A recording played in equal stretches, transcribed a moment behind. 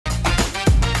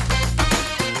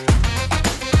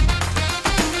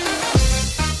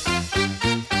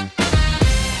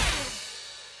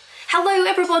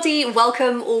everybody,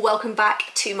 welcome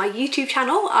back to my YouTube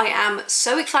channel. I am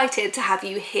so excited to have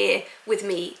you here with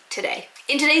me today.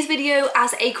 In today's video,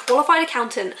 as a qualified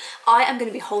accountant, I am going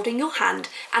to be holding your hand,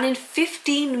 and in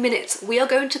 15 minutes we are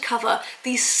going to cover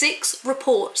these 6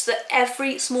 reports that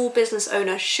every small business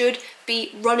owner should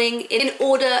be running in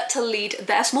order to lead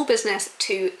their small business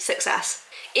to success.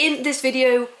 In this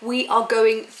video, we are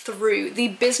going through the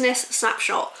business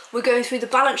snapshot. We're going through the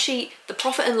balance sheet, the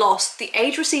profit and loss, the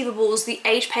age receivables, the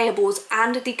age payables,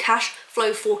 and the cash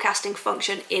flow forecasting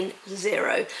function in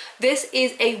Xero. This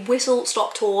is a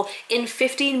whistle-stop tour. In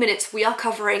 15 minutes, we are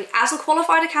covering, as a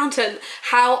qualified accountant,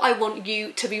 how I want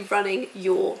you to be running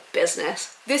your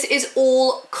business. This is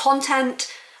all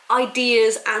content,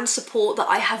 ideas and support that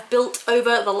I have built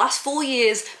over the last 4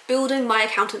 years, building my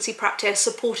accountancy practice,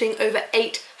 supporting over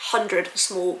 800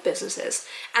 small businesses.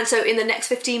 And so in the next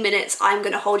 15 minutes, I'm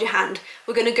going to hold your hand.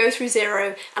 We're going to go through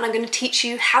Xero, and I'm going to teach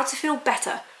you how to feel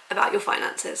better about your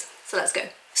finances. So let's go.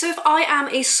 So if I am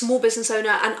a small business owner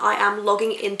and I am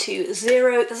logging into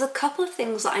Xero, there's a couple of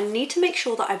things that I need to make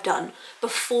sure that I've done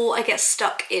before I get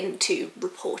stuck into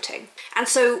reporting. And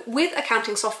so with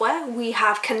accounting software, we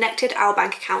have connected our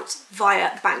bank accounts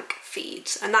via bank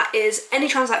feeds, and that is any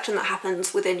transaction that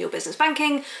happens within your business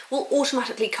banking will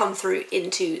automatically come through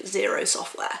into Xero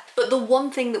software. But the one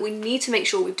thing that we need to make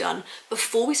sure we've done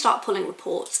before we start pulling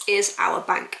reports is our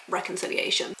bank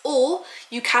reconciliation. Or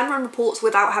you can run reports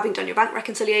without having done your bank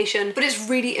reconciliation, but it's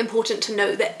really important to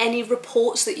note that any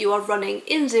reports that you are running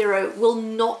in Xero will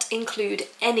not include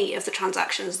any of the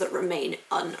transactions that remain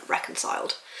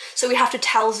unreconciled. So we have to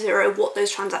tell Xero what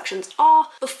those transactions are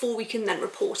before we can then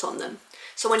report on them.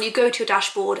 So when you go to your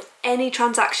dashboard, any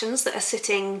transactions that are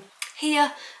sitting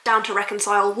here down to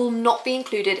reconcile will not be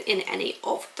included in any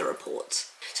of the reports.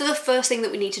 So the first thing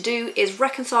that we need to do is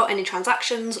reconcile any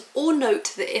transactions, or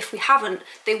note that if we haven't,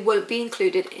 they won't be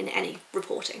included in any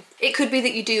reporting. It could be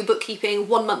that you do bookkeeping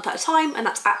 1 month at a time, and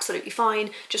that's absolutely fine,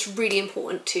 just really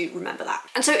important to remember that.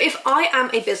 And so if I am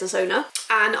a business owner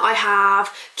and I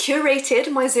have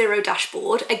curated my Xero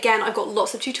dashboard, again, I've got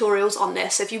lots of tutorials on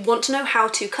this, so if you want to know how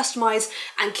to customize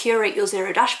and curate your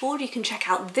Xero dashboard, you can check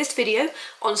out this video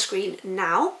on screen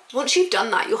now. Once you've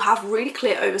done that, you'll have really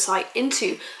clear oversight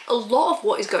into a lot of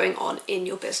what is going on in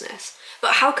your business.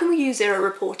 But how can we use Xero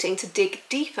reporting to dig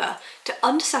deeper to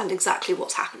understand exactly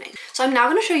what's happening? So I'm now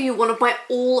going to show you one of my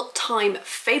all-time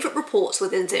favorite reports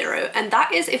within Xero, and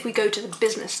that is if we go to the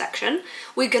business section,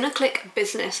 we're going to click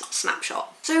business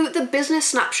snapshot. So the business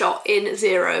snapshot in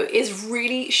Xero is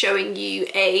really showing you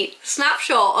a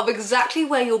snapshot of exactly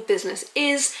where your business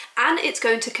is, and it's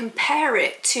going to compare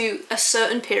it to a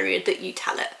certain period that you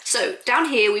tell it. So down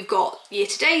here we've got year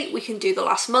to date, we can do the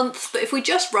last month, but if we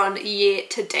just run year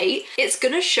to date, it's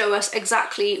going to show us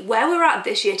exactly where we're at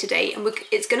this year to date, and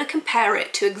it's going to compare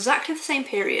it to exactly the same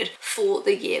period for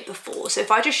the year before. So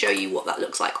if I just show you what that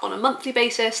looks like on a monthly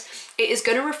basis, it is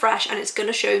going to refresh and it's going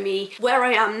to show me where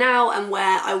I am now and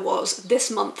where I was this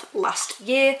month last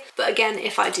year. But again,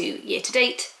 if I do year to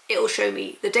date, it will show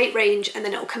me the date range, and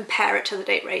then it will compare it to the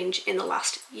date range in the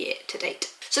last year to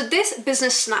date. So this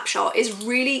business snapshot is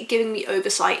really giving me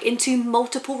oversight into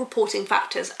multiple reporting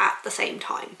factors at the same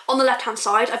time. On the left hand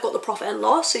side, I've got the profit and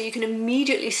loss, so you can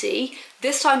immediately see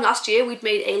this time last year we'd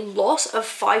made a loss of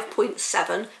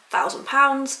 £5.7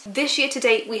 thousand. This year to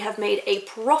date we have made a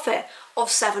profit of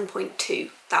 £7.2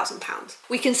 thousand.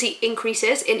 We can see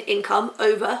increases in income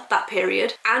over that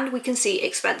period, and we can see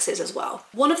expenses as well.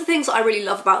 One of the things that I really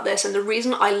love about this, and the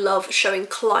reason I love showing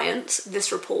clients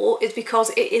this report, is because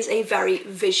it is a very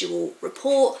visual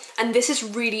report, and this is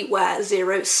really where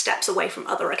Xero steps away from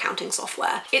other accounting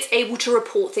software. It's able to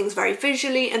report things very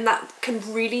visually, and that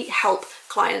can really help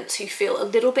clients who feel a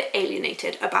little bit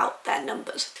alienated about their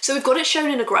numbers. So we've got it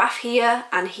shown in a graph here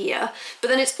and here, but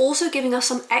then it's also giving us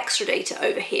some extra data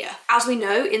over here. As we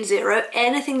know in Xero,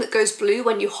 anything that goes blue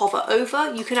when you hover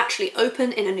over, you can actually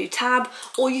open in a new tab,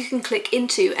 or you can click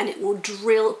into and it will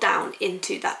drill down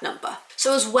into that number.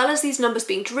 So as well as these numbers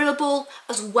being drillable,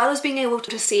 as well as being able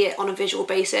to see it on a visual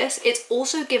basis, it's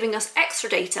also giving us extra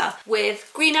data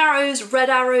with green arrows, red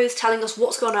arrows telling us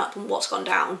what's gone up and what's gone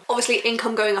down. Obviously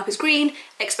income going up is green,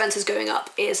 expenses going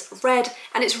up is red,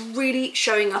 and it's really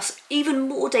showing us even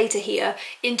more data here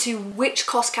into which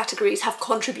cost categories have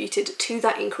contributed to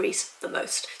that increase the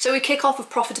most. So we kick off with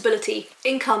profitability,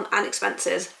 income and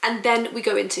expenses, and then we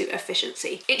go into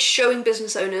efficiency. It's showing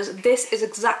business owners this is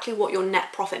exactly what your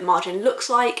net profit margin looks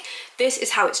like. This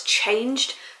is how it's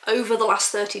changed over the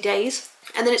last 30 days.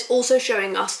 And then it's also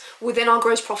showing us within our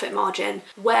gross profit margin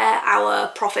where our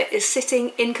profit is sitting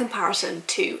in comparison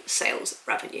to sales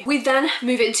revenue. We then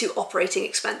move into operating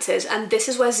expenses, and this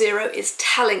is where Xero is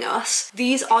telling us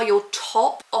these are your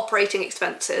top operating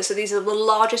expenses. So these are the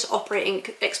largest operating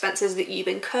expenses that you've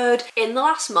incurred in the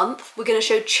last month. We're going to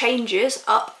show changes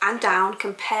up and down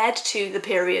compared to the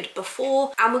period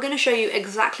before, and we're going to show you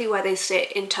exactly where they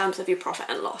sit in terms of your profit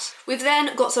and loss. We've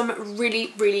then got some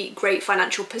really great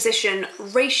financial position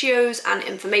ratios and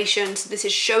information. So this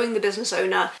is showing the business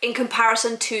owner in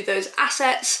comparison to those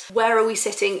assets, where are we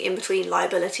sitting in between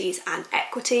liabilities and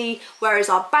equity, where is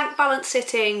our bank balance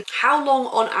sitting, how long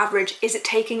on average is it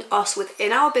taking us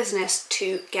within our business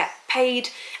to get paid,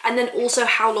 and then also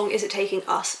how long is it taking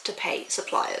us to pay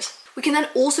suppliers. We can then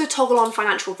also toggle on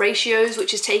financial ratios,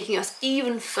 which is taking us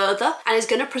even further and is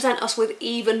going to present us with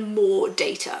even more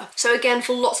data. So again,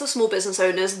 for lots of small business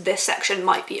owners, this section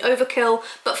might be overkill,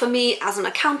 but for me as an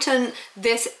accountant,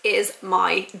 this is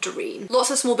my dream.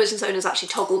 Lots of small business owners actually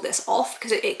toggle this off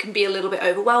because it can be a little bit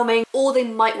overwhelming, or they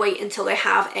might wait until they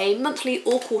have a monthly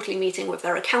or quarterly meeting with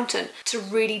their accountant to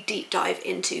really deep dive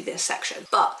into this section.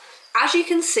 But as you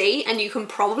can see, and you can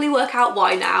probably work out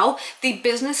why now, the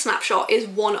business snapshot is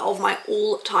one of my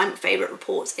all-time favorite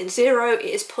reports in Xero. It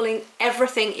is pulling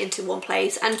everything into one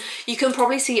place, and you can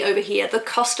probably see over here the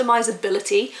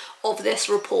customizability of this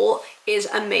report is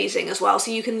amazing as well. So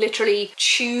you can literally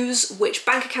choose which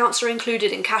bank accounts are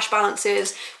included in cash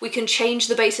balances. We can change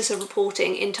the basis of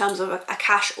reporting in terms of a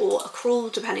cash or accrual,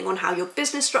 depending on how your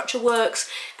business structure works.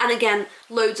 And again,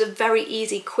 loads of very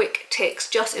easy, quick ticks.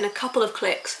 Just in a couple of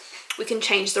clicks, we can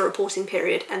change the reporting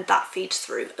period, and that feeds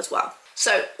through as well.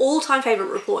 So all-time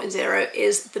favorite report in Xero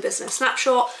is the business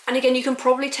snapshot. And again, you can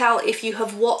probably tell if you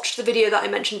have watched the video that I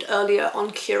mentioned earlier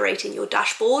on curating your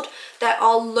dashboard, there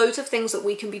are loads of things that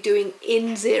we can be doing in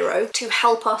Xero to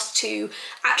help us to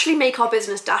actually make our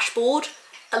business dashboard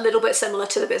a little bit similar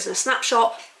to the business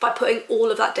snapshot by putting all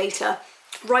of that data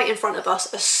right in front of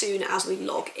us as soon as we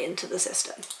log into the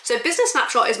system. So business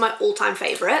snapshot is my all-time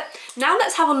favorite. Now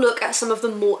let's have a look at some of the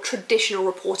more traditional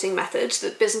reporting methods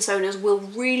that business owners will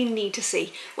really need to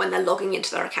see when they're logging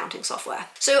into their accounting software.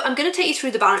 So I'm going to take you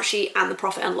through the balance sheet and the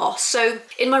profit and loss. So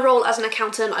in my role as an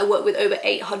accountant, I work with over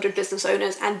 800 business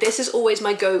owners, and this is always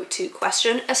my go-to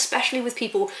question, especially with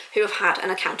people who have had an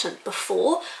accountant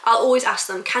before. I'll always ask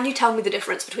them, can you tell me the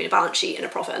difference between a balance sheet and a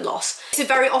profit and loss? So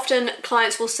very often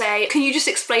clients will say, can you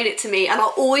just explain it to me? And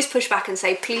I'll always push back and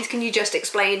say, please, can you just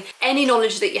explain any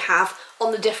knowledge that you have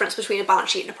on the difference between a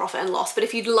balance sheet and a profit and loss. But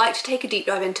if you'd like to take a deep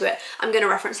dive into it, I'm going to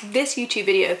reference this YouTube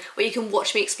video where you can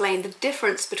watch me explain the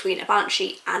difference between a balance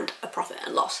sheet and a profit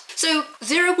and loss. So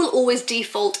Xero will always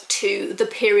default to the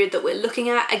period that we're looking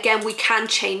at. Again, we can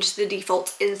change the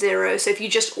default in Xero. So if you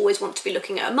just always want to be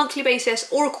looking at a monthly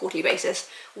basis or a quarterly basis,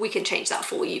 we can change that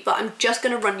for you. But I'm just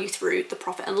going to run you through the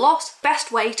profit and loss.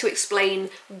 Best way to explain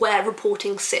where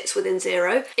reporting sits within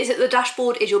Xero is that the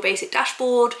dashboard is your basic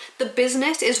dashboard. The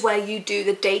business is where you do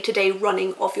the day-to-day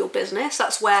running of your business.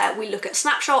 That's where we look at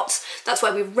snapshots. That's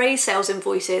where we raise sales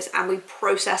invoices and we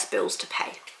process bills to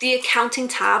pay. The accounting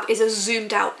tab is a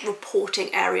zoomed out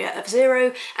reporting area of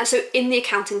Xero. And so in the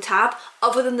accounting tab,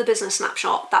 other than the business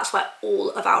snapshot, that's where all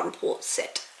of our reports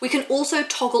sit. We can also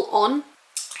toggle on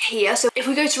here. So if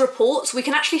we go to reports, we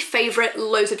can actually favorite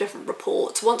loads of different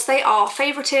reports. Once they are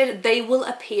favorited, they will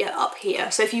appear up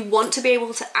here. So if you want to be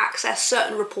able to access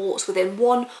certain reports within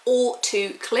 1 or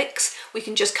 2 clicks, we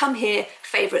can just come here,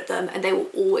 favorite them, and they will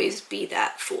always be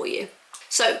there for you.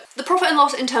 So the profit and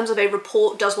loss in terms of a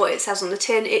report does what it says on the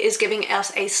tin. It is giving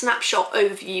us a snapshot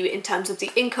overview in terms of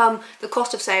the income, the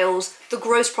cost of sales, the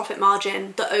gross profit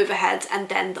margin, the overheads, and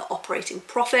then the operating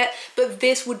profit. But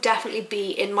this would definitely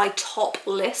be in my top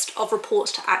list of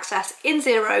reports to access in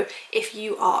Xero if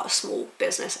you are a small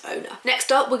business owner.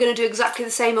 Next up, we're going to do exactly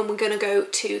the same, and we're going to go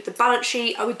to the balance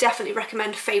sheet. I would definitely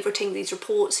recommend favoriting these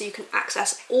reports so you can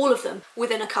access all of them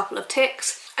within a couple of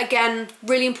ticks. Again,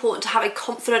 really important to have a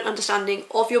confident understanding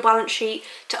of your balance sheet,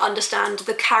 to understand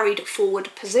the carried forward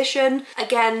position.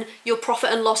 Again, your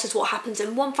profit and loss is what happens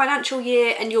in one financial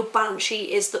year, and your balance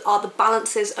sheet are the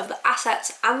balances of the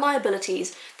assets and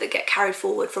liabilities that get carried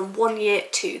forward from one year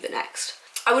to the next.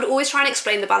 I would always try and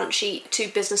explain the balance sheet to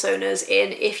business owners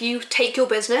in, if you take your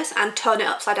business and turn it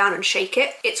upside down and shake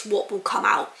it, it's what will come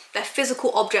out. They're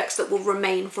physical objects that will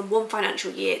remain from one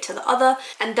financial year to the other,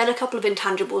 and then a couple of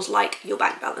intangibles like your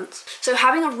bank balance. So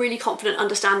having a really confident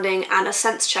understanding and a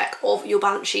sense check of your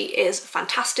balance sheet is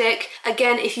fantastic.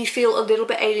 Again, if you feel a little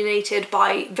bit alienated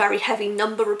by very heavy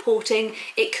number reporting,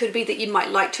 it could be that you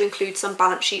might like to include some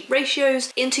balance sheet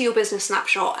ratios into your business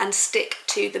snapshot and stick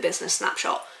to the business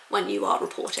snapshot when you are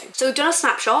reporting. So we've done a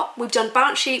snapshot, we've done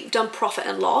balance sheet, we've done profit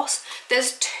and loss.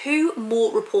 There's 2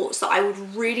 more reports that I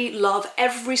would really love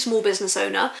every small business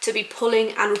owner to be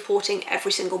pulling and reporting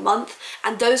every single month,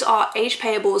 and those are age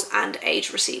payables and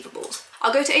age receivables.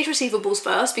 I'll go to age receivables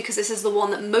first because this is the one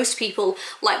that most people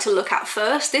like to look at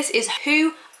first. This is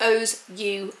who owes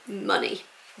you money.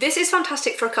 This is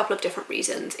fantastic for a couple of different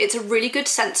reasons. It's a really good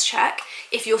sense check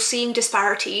if you're seeing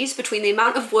disparities between the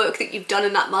amount of work that you've done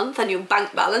in that month and your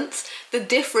bank balance. The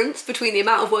difference between the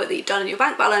amount of work that you've done and your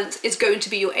bank balance is going to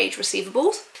be your age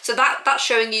receivables. So that's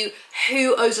showing you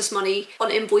who owes us money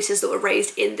on invoices that were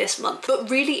raised in this month. But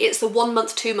really it's the 1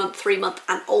 month, 2 month, 3 month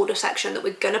and older section that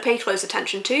we're gonna pay close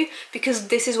attention to, because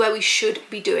this is where we should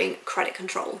be doing credit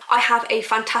control. I have a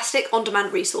fantastic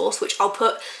on-demand resource, which I'll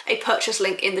put a purchase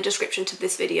link in the description to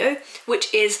this video,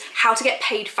 which is how to get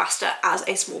paid faster as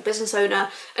a small business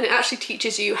owner. And it actually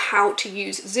teaches you how to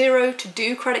use Xero to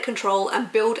do credit control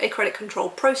and build a credit control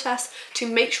process to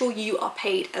make sure you are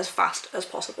paid as fast as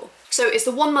possible. So it's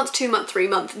the 1 month, 2 month, 3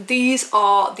 month. These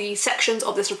are the sections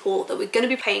of this report that we're going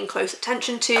to be paying close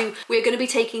attention to. We're going to be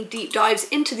taking deep dives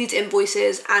into these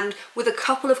invoices, and with a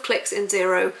couple of clicks in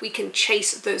Xero, we can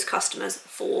chase those customers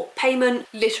for payment,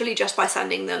 literally just by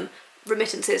sending them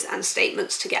remittances and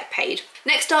statements to get paid.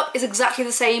 Next up is exactly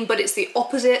the same, but it's the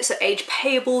opposite. So age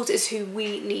payables is who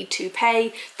we need to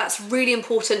pay. That's really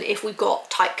important if we've got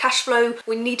tight cash flow.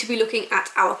 We need to be looking at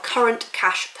our current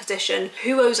cash position,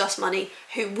 who owes us money,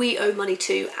 who we owe money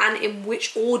to, and in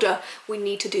which order we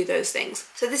need to do those things.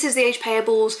 So this is the age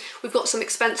payables. We've got some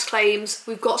expense claims,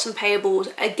 we've got some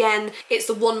payables. Again, it's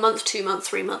the 1 month, 2 month,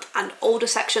 3 month and older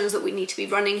sections that we need to be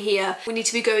running here. We need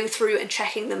to be going through and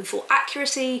checking them for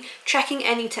accuracy, checking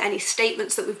any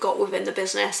statements that we've got within the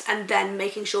business, and then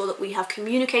making sure that we have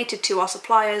communicated to our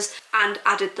suppliers and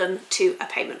added them to a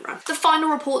payment run. The final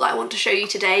report that I want to show you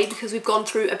today, because we've gone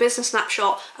through a business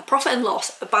snapshot, a profit and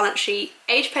loss, a balance sheet,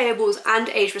 age payables and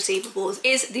age receivables,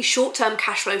 is the short-term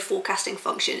cash flow forecasting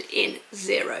function in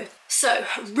Xero. So,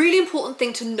 really important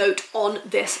thing to note on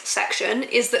this section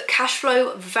is that cash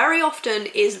flow very often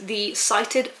is the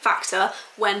cited factor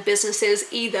when businesses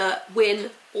either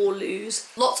win or lose.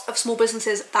 Lots of small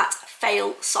businesses that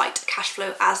fail cite cash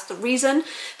flow as the reason,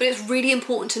 but it's really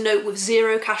important to note with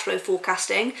Xero cash flow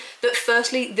forecasting that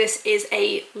firstly, this is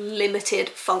a limited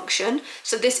function.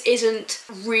 So this isn't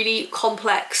really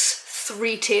complex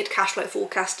 3-tiered cash flow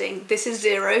forecasting. This is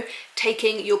Xero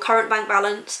taking your current bank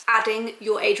balance, adding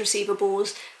your age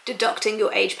receivables, deducting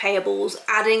your age payables,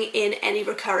 adding in any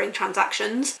recurring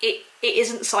transactions. It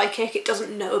isn't psychic, it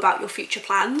doesn't know about your future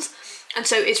plans. And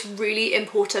so it's really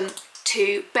important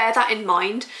to bear that in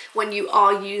mind when you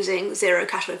are using Xero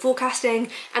cash flow forecasting.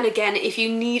 And again, if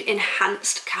you need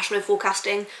enhanced cash flow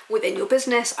forecasting within your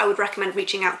business, I would recommend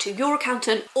reaching out to your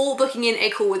accountant or booking in a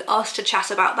call with us to chat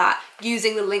about that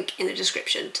using the link in the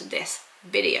description to this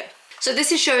video. So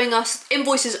this is showing us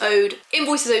invoices owed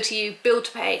to you, bill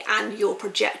to pay, and your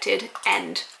projected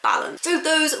end balance. So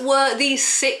those were the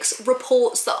 6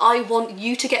 reports that I want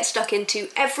you to get stuck into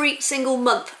every single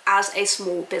month as a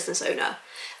small business owner.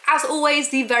 As always,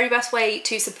 the very best way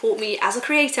to support me as a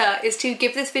creator is to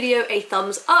give this video a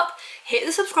thumbs up, hit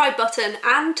the subscribe button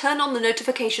and turn on the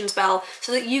notifications bell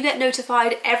so that you get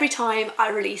notified every time I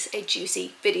release a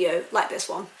juicy video like this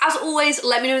one. As always,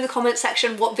 let me know in the comments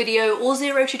section what video or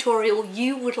Xero tutorial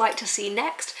you would like to see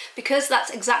next, because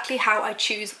that's exactly how I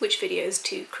choose which videos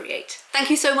to create. Thank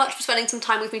you so much for spending some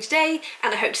time with me today,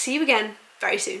 and I hope to see you again very soon.